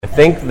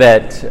think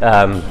that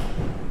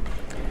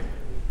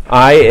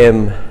I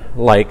am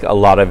like a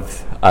lot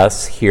of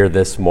us here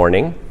this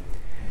morning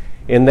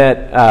in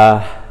that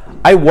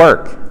I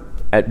work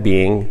at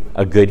being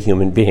a good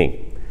human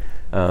being.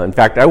 In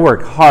fact, I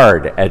work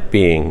hard at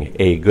being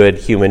a good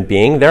human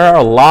being. There are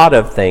a lot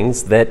of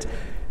things that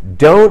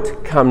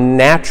don't come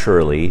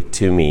naturally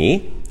to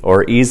me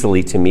or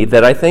easily to me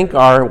that I think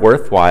are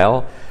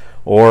worthwhile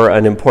or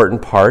an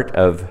important part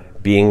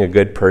of being a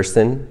good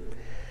person.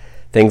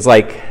 Things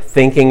like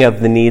thinking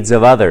of the needs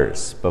of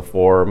others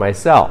before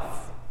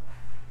myself,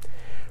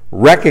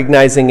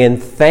 recognizing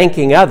and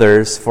thanking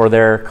others for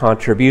their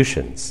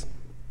contributions,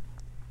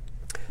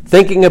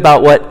 thinking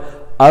about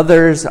what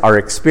others are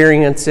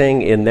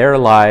experiencing in their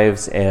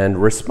lives and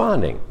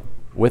responding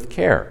with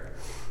care.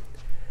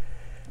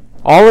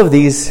 All of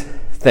these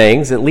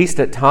things, at least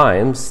at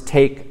times,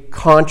 take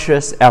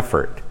conscious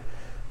effort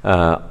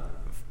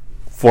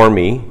for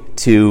me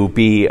to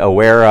be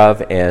aware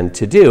of and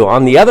to do.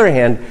 On the other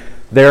hand,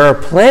 there are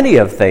plenty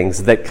of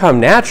things that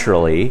come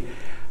naturally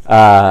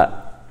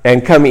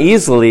and come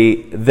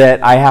easily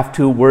that I have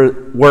to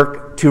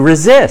work to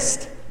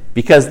resist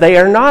because they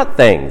are not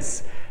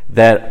things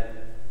that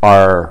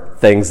are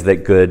things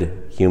that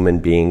good human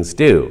beings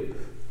do.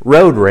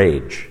 Road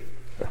rage,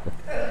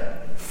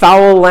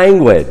 foul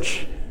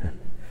language,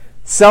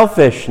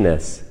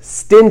 selfishness,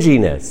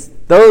 stinginess,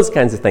 those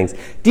kinds of things.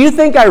 Do you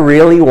think I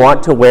really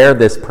want to wear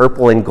this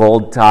purple and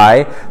gold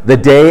tie the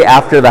day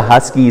after the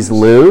Huskies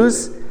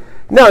lose?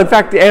 No, in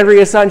fact,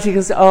 Andrea saw it and she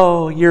goes,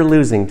 "Oh, you're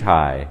losing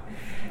tie."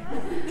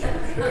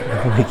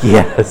 I'm like,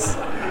 yes.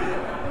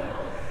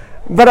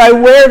 But I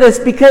wear this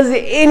because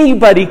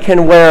anybody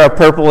can wear a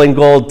purple and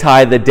gold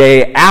tie the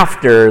day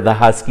after the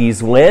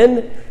Huskies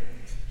win.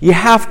 You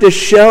have to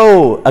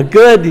show, a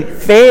good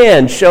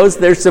fan shows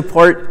their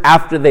support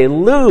after they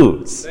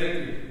lose.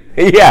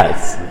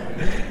 Yes.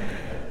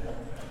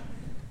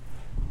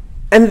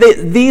 And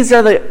these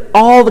are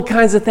all the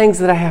kinds of things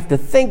that I have to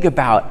think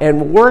about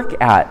and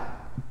work at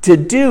to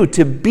do,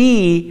 to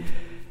be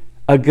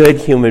a good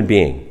human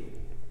being.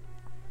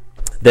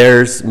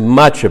 There's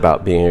much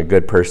about being a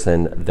good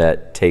person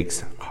that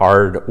takes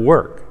hard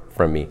work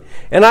from me.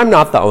 And I'm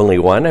not the only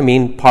one. I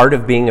mean, part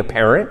of being a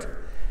parent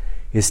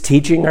is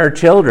teaching our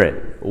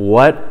children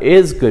what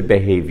is good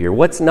behavior,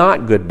 what's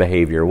not good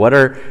behavior, what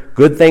are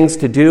good things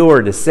to do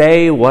or to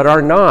say, what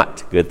are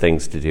not good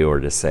things to do or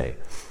to say.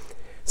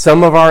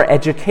 Some of our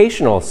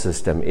educational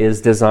system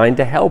is designed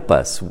to help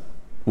us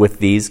with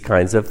these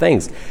kinds of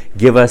things,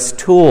 give us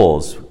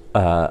tools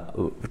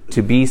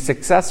to be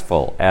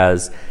successful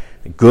as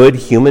good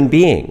human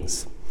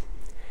beings.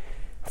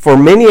 For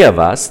many of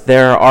us,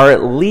 there are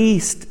at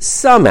least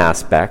some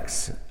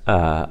aspects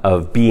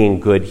of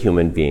being good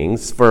human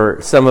beings. For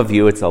some of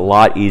you, it's a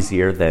lot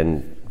easier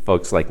than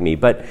folks like me,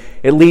 but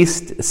at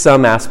least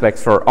some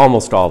aspects for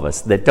almost all of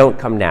us that don't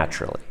come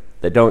naturally,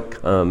 that don't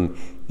come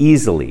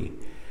easily.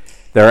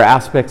 There are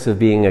aspects of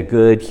being a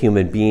good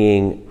human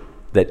being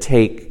that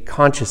take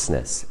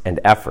consciousness and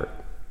effort.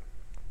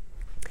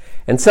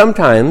 And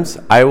sometimes,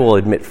 I will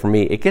admit for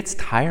me, it gets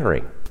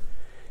tiring.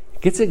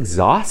 It gets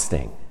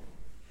exhausting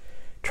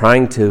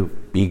trying to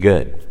be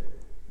good.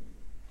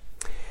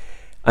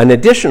 An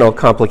additional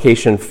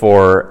complication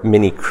for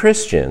many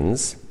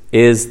Christians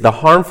is the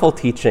harmful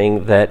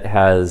teaching that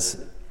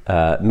has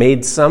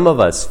made some of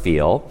us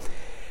feel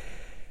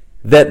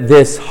that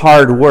this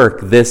hard work,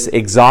 this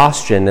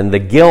exhaustion, and the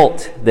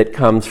guilt that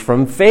comes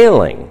from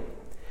failing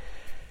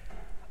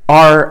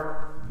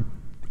are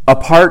a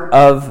part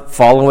of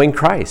following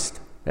Christ.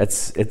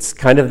 It's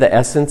kind of the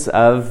essence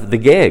of the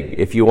gig.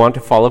 If you want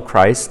to follow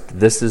Christ,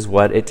 this is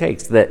what it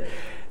takes. That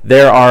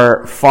there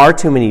are far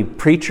too many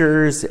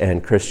preachers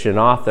and Christian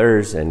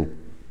authors and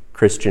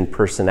Christian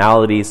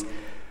personalities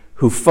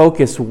who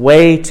focus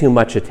way too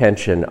much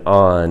attention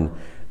on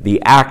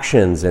the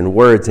actions and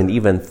words and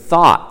even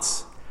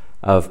thoughts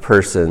of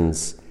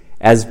persons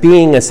as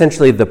being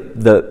essentially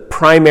the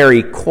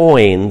primary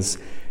coins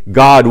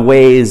God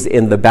weighs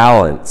in the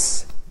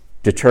balance,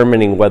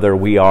 determining whether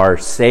we are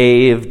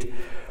saved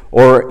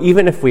or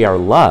even if we are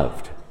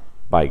loved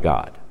by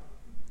God.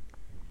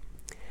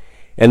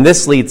 And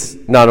this leads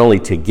not only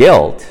to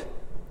guilt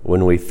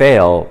when we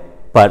fail,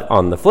 but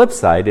on the flip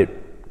side,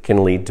 it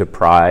can lead to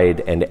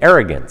pride and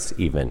arrogance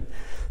even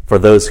for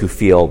those who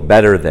feel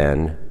better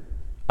than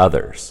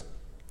others.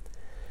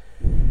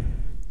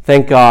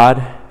 Thank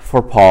God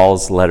for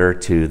Paul's letter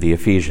to the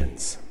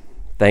Ephesians.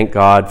 Thank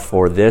God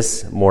for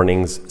this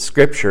morning's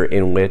scripture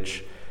in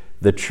which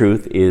the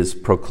truth is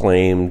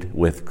proclaimed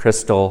with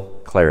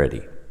crystal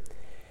clarity.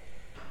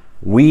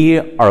 We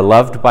are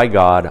loved by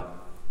God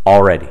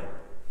already.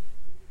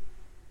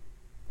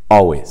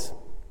 Always.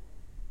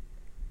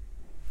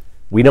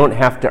 We don't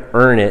have to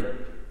earn it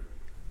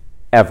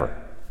ever.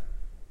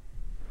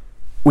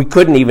 We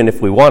couldn't even if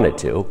we wanted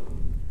to,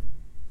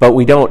 but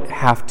we don't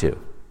have to.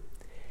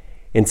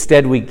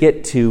 Instead, we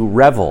get to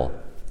revel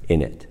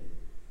in it.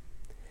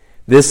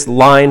 This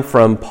line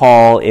from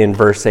Paul in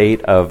verse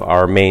 8 of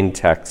our main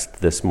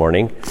text this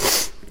morning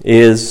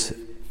is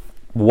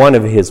one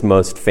of his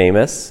most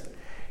famous.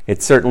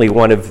 It's certainly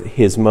one of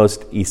his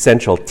most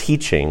essential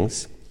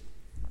teachings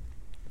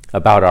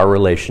about our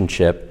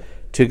relationship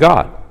to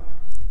God.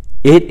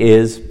 It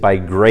is by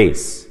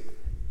grace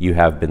you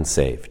have been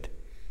saved,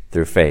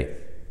 through faith.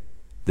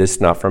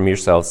 This not from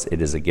yourselves,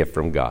 it is a gift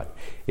from God.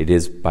 It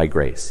is by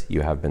grace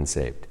you have been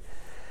saved.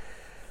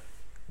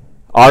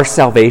 Our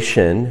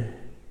salvation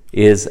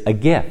is a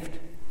gift.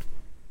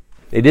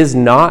 It is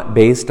not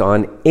based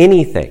on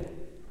anything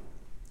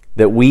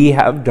that we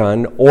have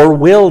done or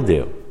will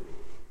do.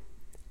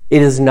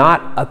 It is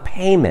not a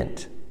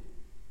payment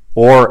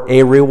or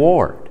a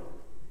reward.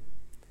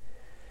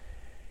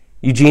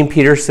 Eugene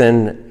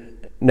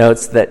Peterson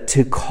notes that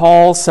to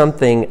call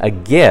something a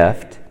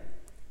gift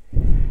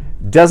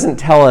doesn't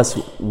tell us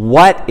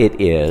what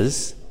it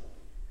is,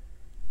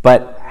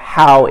 but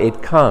how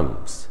it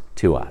comes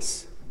to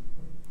us.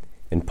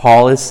 And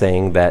Paul is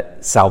saying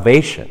that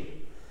salvation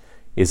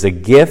is a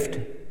gift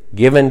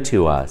given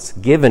to us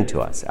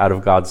out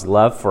of God's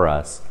love for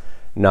us,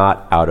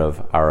 not out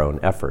of our own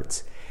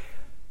efforts.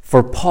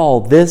 For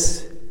Paul,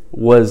 this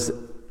was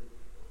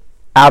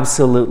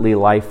absolutely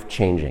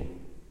life-changing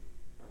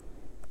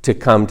to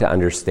come to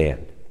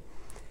understand.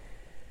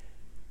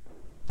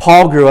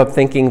 Paul grew up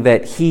thinking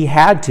that he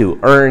had to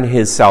earn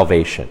his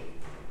salvation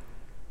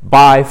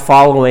by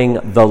following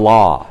the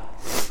law.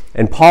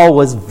 And Paul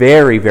was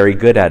very, very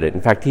good at it.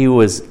 In fact, he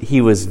was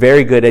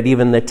very good at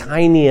even the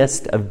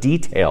tiniest of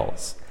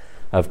details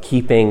of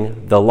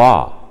keeping the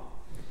law.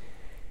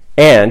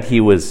 And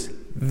he was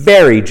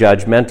very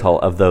judgmental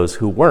of those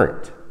who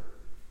weren't.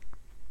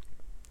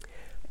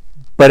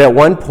 But at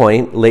one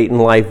point, late in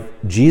life,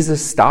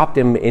 Jesus stopped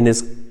him in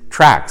his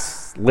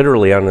tracks,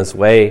 literally on his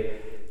way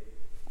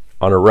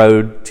on a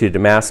road to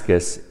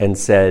Damascus, and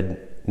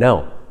said,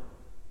 "No,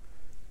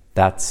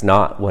 that's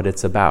not what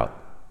it's about."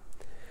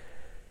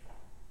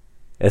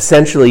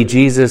 Essentially,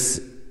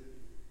 Jesus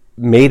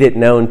made it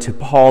known to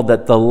Paul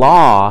that the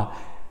law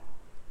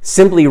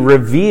simply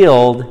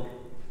revealed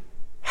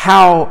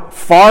how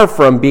far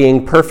from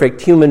being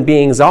perfect human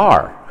beings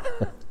are.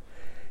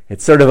 It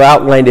sort of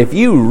outlined, if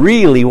you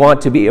really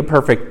want to be a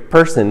perfect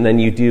person, then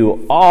you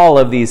do all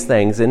of these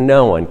things, and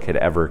no one could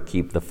ever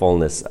keep the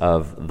fullness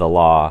of the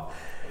law,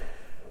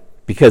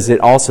 because it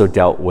also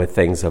dealt with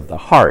things of the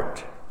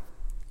heart.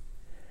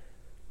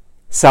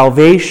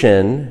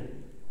 Salvation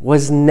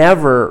was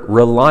never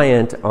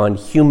reliant on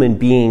human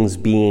beings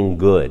being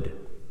good.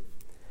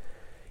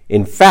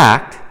 In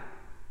fact,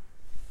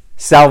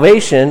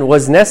 salvation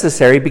was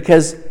necessary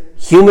because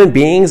human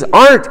beings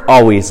aren't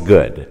always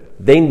good.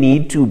 They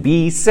need to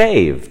be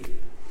saved.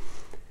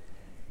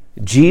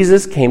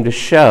 Jesus came to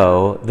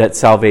show that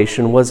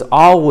salvation was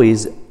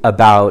always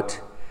about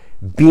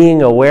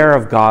being aware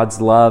of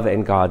God's love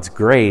and God's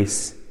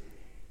grace,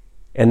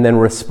 and then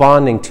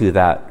responding to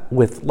that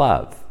with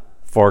love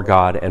for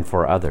God and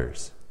for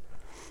others.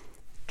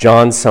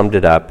 John summed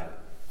it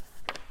up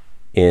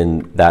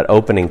in that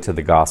opening to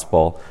the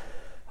gospel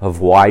of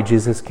why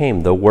Jesus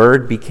came. The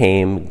Word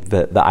became,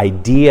 the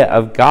idea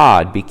of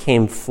God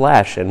became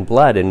flesh and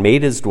blood and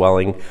made his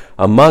dwelling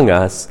among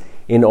us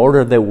in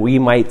order that we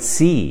might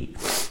see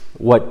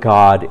what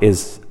God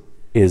is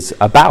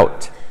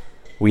about.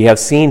 We have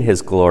seen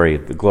his glory,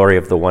 the glory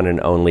of the one and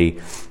only,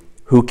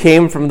 who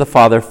came from the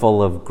Father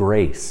full of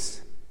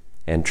grace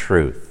and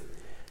truth.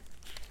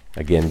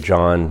 Again,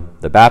 John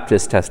the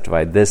Baptist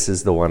testified, "This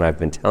is the one I've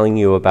been telling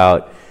you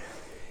about."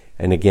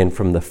 And again,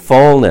 from the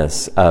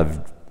fullness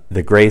of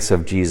the grace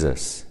of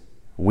Jesus,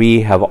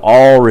 we have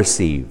all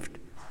received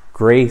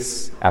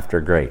grace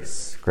after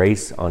grace,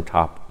 grace on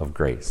top of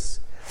grace.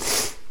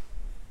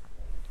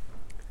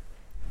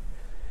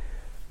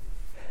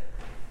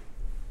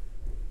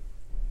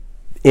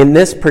 In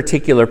this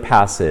particular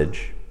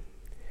passage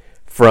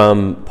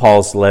from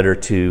Paul's letter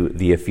to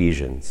the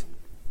Ephesians,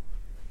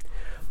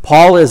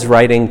 Paul is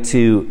writing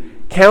to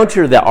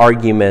counter the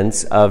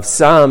arguments of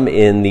some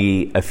in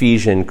the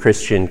Ephesian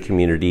Christian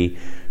community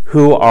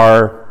who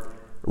are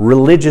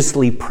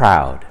religiously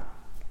proud.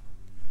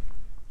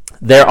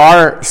 There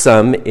are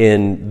some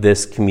in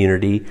this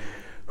community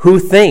who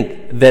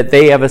think that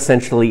they have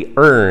essentially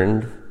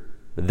earned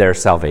their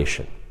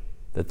salvation,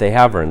 that they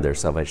have earned their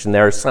salvation.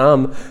 There are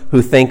some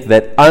who think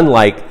that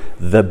unlike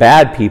the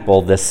bad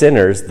people, the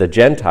sinners, the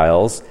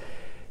Gentiles,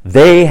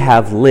 they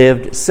have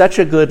lived such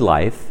a good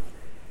life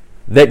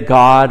that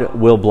God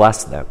will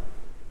bless them.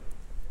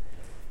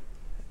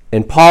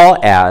 And Paul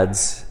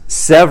adds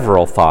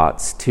several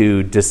thoughts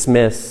to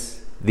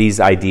dismiss these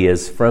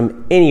ideas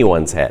from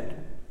anyone's head.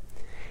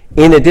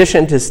 In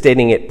addition to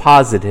stating it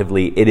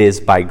positively, it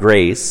is by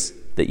grace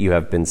that you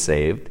have been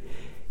saved,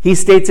 he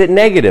states it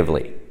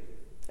negatively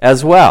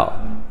as well,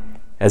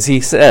 as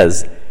he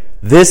says,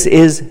 this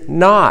is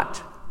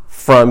not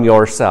from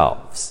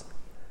yourselves.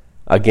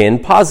 Again,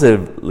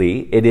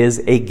 positively, it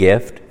is a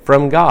gift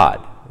from God.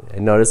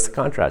 And notice the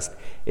contrast.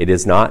 It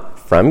is not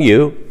from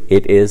you,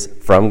 it is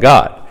from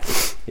God.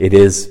 It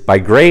is by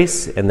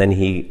grace, and then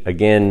he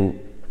again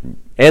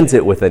ends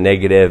it with a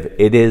negative.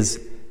 It is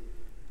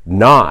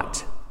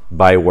not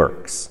by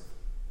works.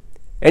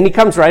 And he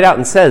comes right out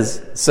and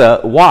says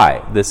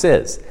why this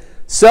is.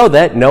 So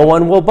that no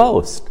one will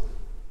boast.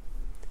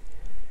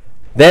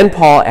 Then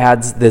Paul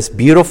adds this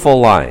beautiful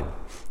line.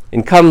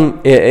 In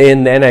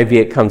the NIV,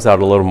 it comes out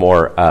a little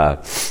more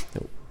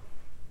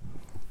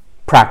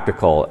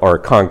practical or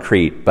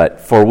concrete.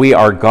 But for we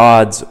are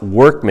God's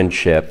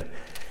workmanship,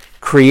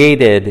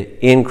 created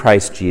in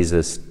Christ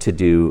Jesus to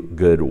do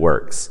good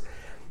works.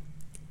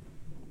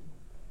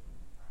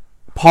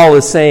 Paul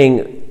is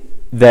saying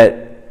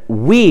that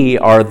we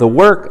are the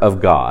work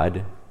of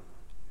God,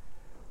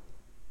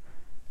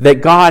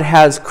 that God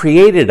has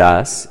created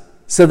us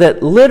so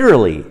that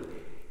literally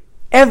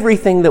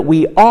everything that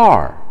we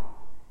are,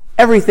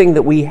 everything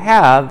that we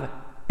have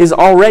is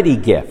already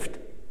gift.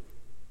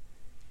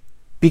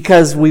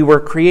 Because we were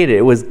created.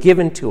 It was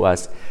given to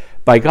us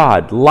by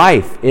God.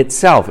 Life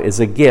itself is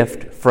a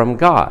gift from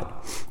God.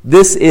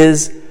 This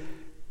is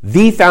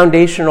the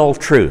foundational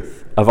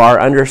truth of our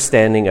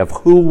understanding of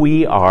who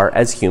we are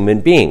as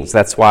human beings.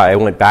 That's why I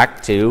went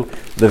back to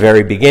the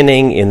very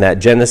beginning in that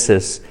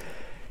Genesis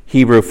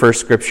Hebrew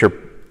first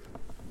scripture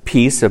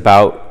piece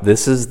about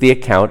this is the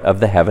account of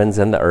the heavens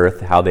and the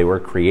earth, how they were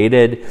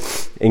created,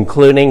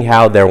 including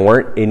how there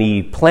weren't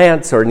any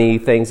plants or any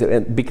things,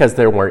 because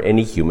there weren't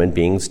any human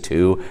beings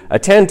to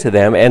attend to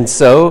them. And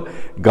so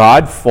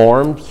God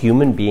formed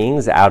human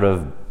beings out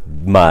of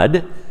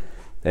mud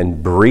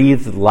and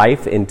breathed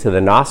life into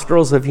the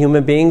nostrils of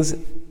human beings,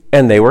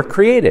 and they were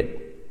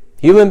created.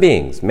 Human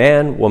beings,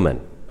 man,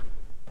 woman.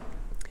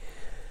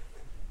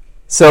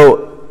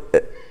 So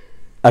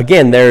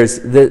again, there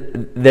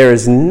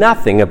is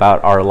nothing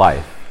about our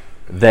life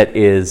that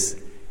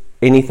is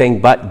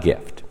anything but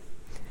gift.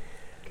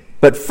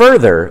 But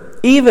further,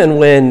 even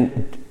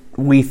when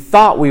we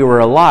thought we were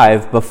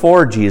alive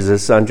before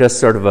Jesus on just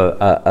sort of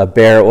a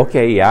bare,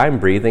 okay, yeah, I'm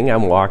breathing,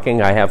 I'm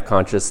walking, I have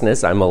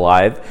consciousness, I'm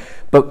alive.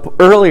 But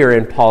earlier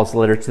in Paul's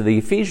letter to the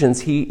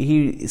Ephesians,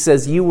 he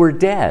says you were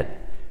dead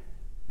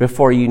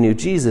before you knew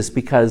Jesus,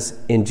 because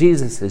in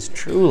Jesus is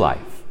true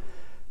life,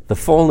 the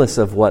fullness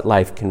of what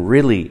life can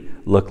really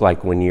look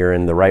like when you're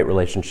in the right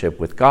relationship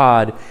with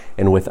God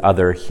and with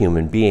other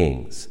human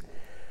beings.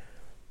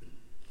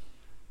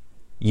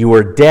 You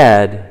were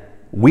dead,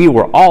 we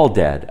were all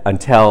dead,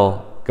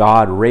 until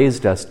God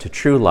raised us to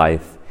true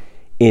life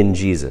in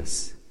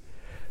Jesus.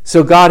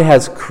 So God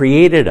has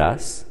created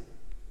us,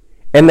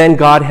 and then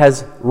God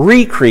has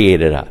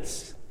recreated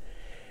us.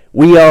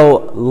 We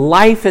owe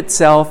life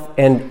itself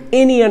and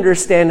any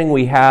understanding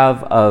we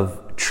have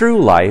of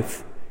true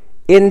life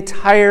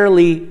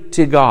entirely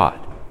to God.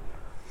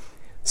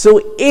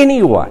 So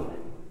anyone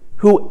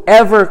who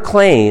ever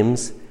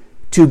claims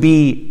to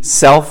be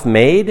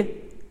self-made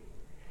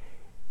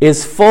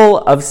is full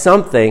of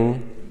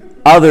something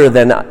other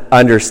than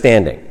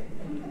understanding.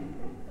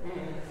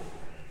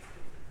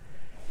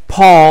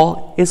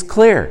 Paul is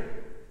clear.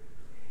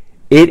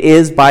 It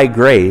is by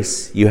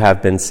grace you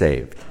have been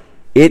saved.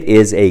 It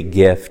is a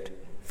gift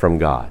from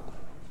God.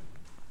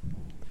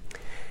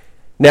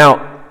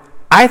 Now,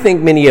 I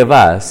think many of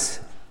us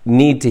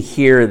need to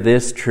hear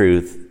this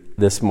truth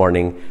this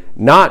morning,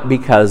 not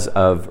because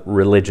of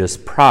religious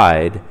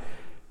pride,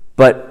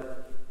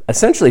 but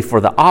essentially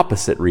for the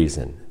opposite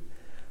reason.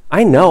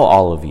 I know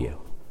all of you.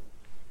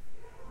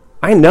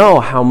 I know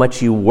how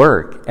much you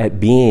work at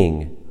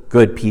being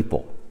good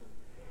people.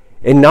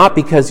 And not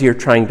because you're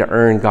trying to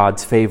earn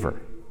God's favor,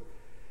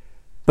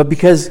 but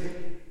because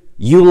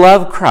you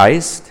love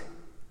Christ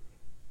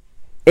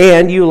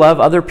and you love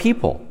other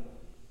people.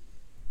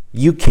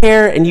 You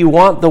care and you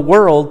want the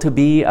world to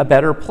be a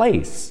better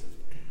place.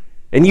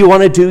 And you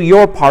want to do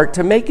your part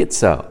to make it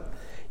so.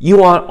 You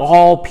want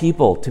all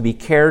people to be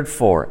cared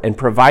for and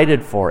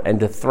provided for and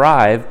to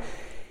thrive.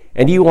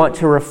 And you want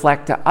to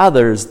reflect to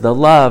others the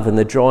love and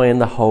the joy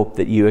and the hope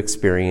that you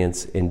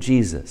experience in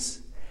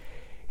Jesus.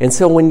 And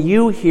so when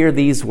you hear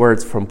these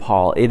words from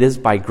Paul, it is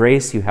by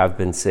grace you have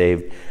been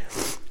saved,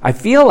 I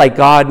feel like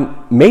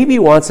God maybe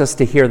wants us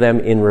to hear them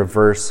in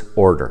reverse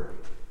order.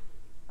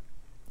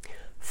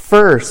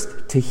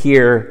 First, to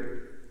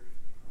hear,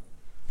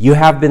 you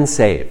have been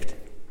saved.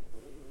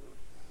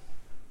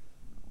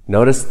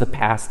 Notice the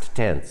past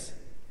tense.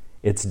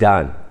 It's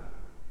done.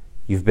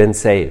 You've been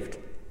saved.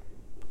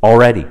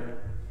 Already.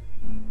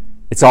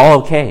 It's all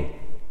okay.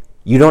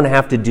 You don't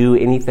have to do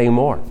anything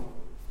more.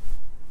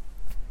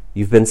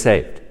 You've been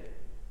saved.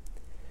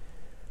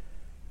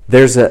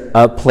 There's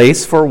a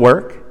place for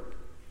work,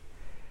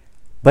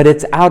 but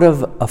it's out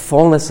of a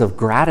fullness of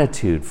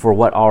gratitude for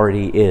what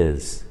already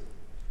is.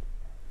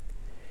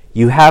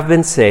 You have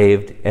been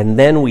saved, and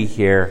then we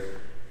hear,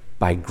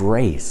 by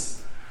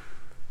grace.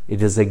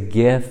 It is a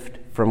gift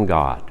from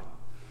God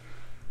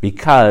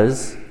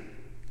because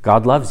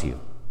God loves you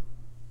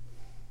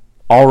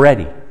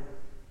already.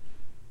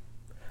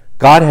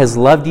 God has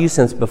loved you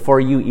since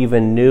before you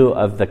even knew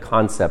of the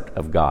concept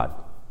of God.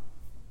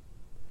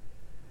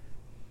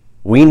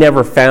 We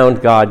never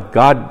found God.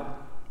 God,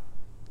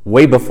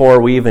 way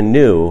before we even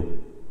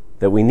knew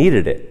that we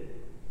needed it,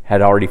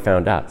 had already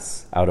found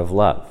us out of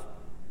love.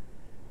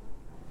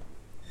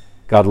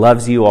 God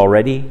loves you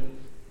already.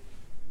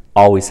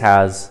 always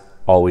has,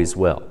 always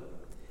will.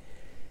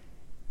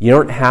 You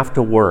don't have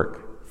to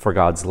work for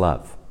God's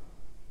love.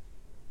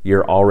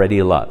 You're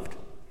already loved.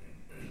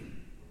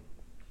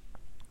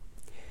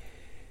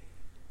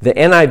 The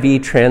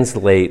NIV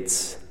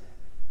translates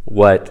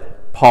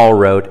what Paul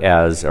wrote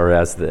as, or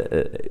as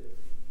the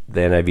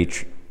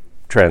NIV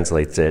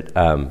translates it.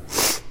 Here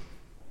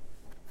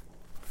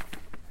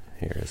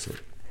is it.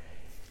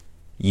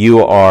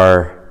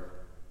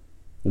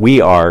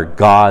 We are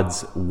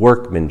God's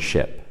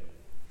workmanship.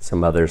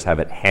 Some others have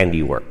it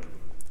handiwork.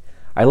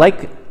 I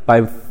like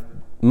by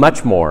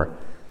much more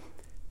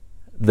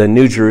the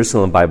New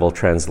Jerusalem Bible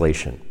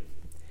translation.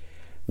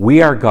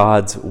 We are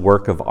God's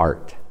work of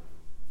art.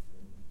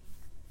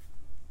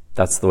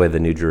 That's the way the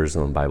New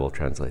Jerusalem Bible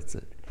translates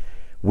it.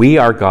 We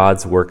are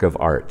God's work of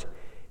art.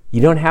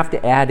 You don't have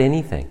to add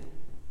anything.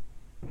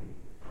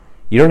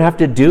 You don't have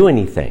to do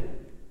anything.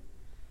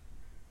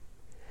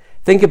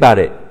 Think about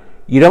it.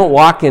 You don't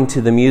walk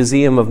into the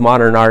Museum of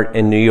Modern Art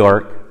in New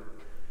York,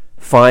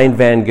 find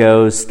Van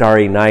Gogh's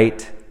Starry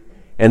Night,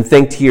 and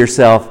think to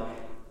yourself,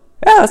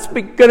 yeah, it's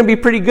going to be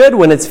pretty good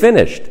when it's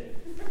finished.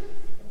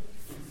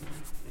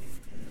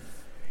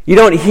 You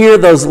don't hear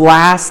those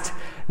last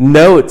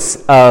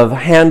notes of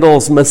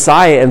Handel's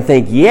Messiah and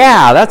think,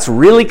 yeah, that's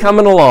really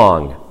coming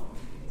along.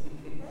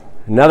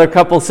 Another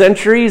couple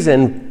centuries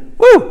and,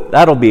 woo,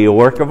 that'll be a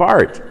work of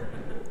art.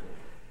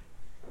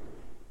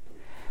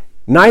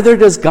 Neither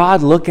does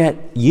God look at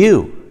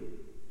you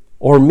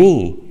or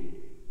me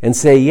and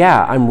say,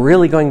 yeah, I'm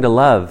really going to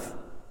love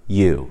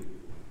you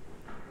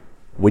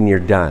when you're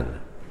done.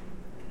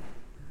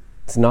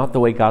 It's not the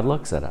way God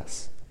looks at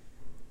us.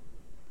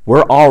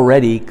 We're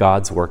already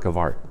God's work of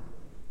art.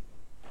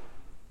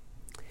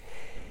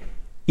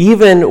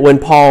 Even when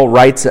Paul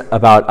writes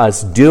about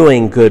us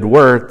doing good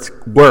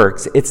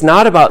works, it's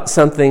not about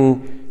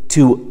something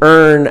to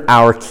earn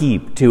our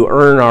keep, to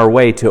earn our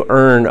way, to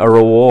earn a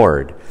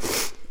reward.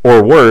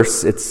 Or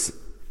worse, it's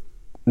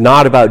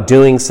not about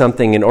doing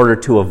something in order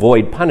to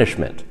avoid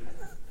punishment.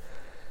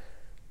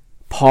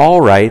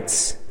 Paul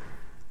writes,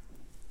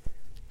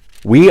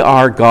 we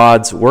are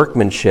God's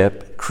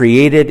workmanship,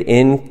 created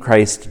in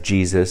Christ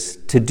Jesus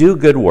to do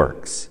good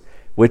works,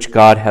 which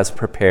God has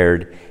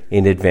prepared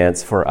in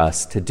advance for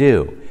us to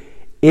do.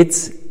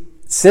 It's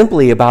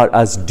simply about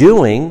us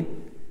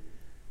doing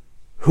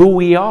who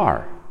we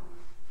are,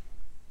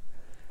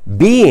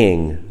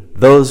 being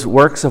those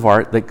works of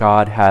art that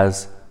God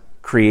has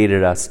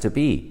created us to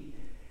be,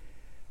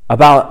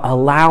 about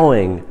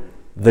allowing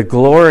the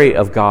glory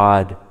of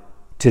God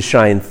to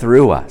shine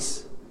through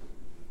us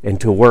and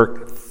to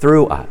work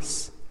through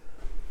us.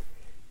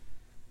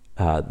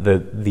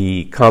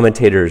 The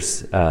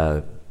commentators,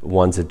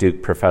 one's a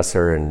Duke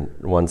professor and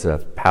one's a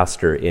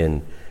pastor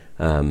in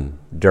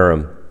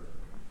Durham,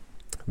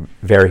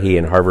 Verhey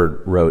in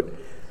Harvard, wrote,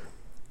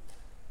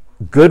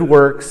 good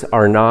works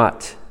are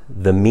not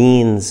the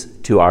means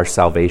to our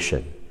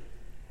salvation.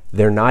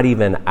 They're not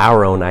even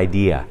our own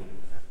idea.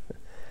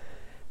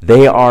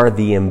 They are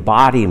the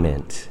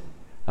embodiment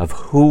of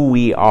who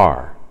we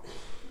are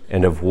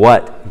and of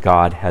what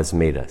God has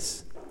made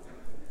us.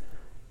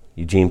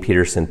 Eugene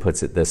Peterson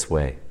puts it this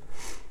way: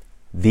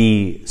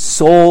 the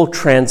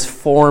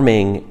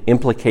soul-transforming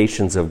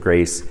implications of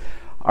grace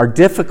are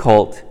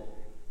difficult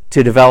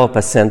to develop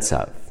a sense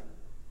of.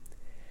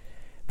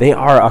 They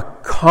are a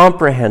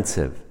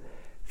comprehensive,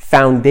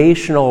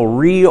 foundational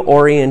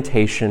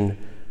reorientation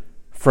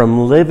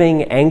from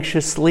living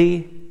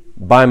anxiously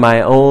by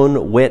my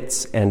own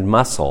wits and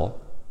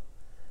muscle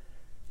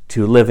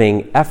to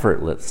living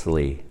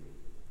effortlessly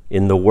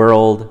in the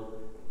world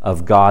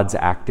of God's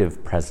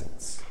active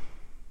presence.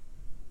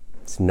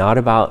 It's not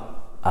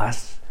about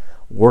us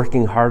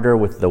working harder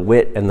with the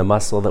wit and the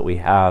muscle that we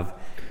have.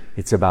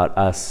 It's about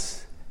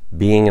us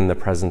being in the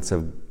presence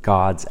of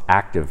God's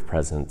active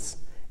presence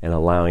and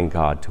allowing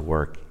God to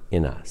work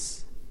in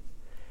us.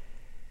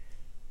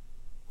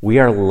 We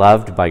are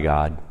loved by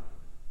God.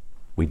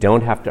 We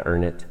don't have to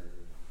earn it.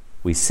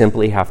 We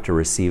simply have to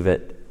receive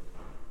it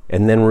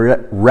and then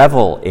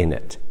revel in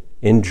it,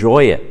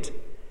 enjoy it,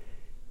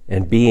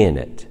 and be in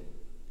it.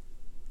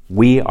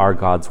 We are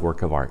God's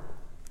work of art.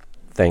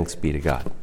 Thanks be to God.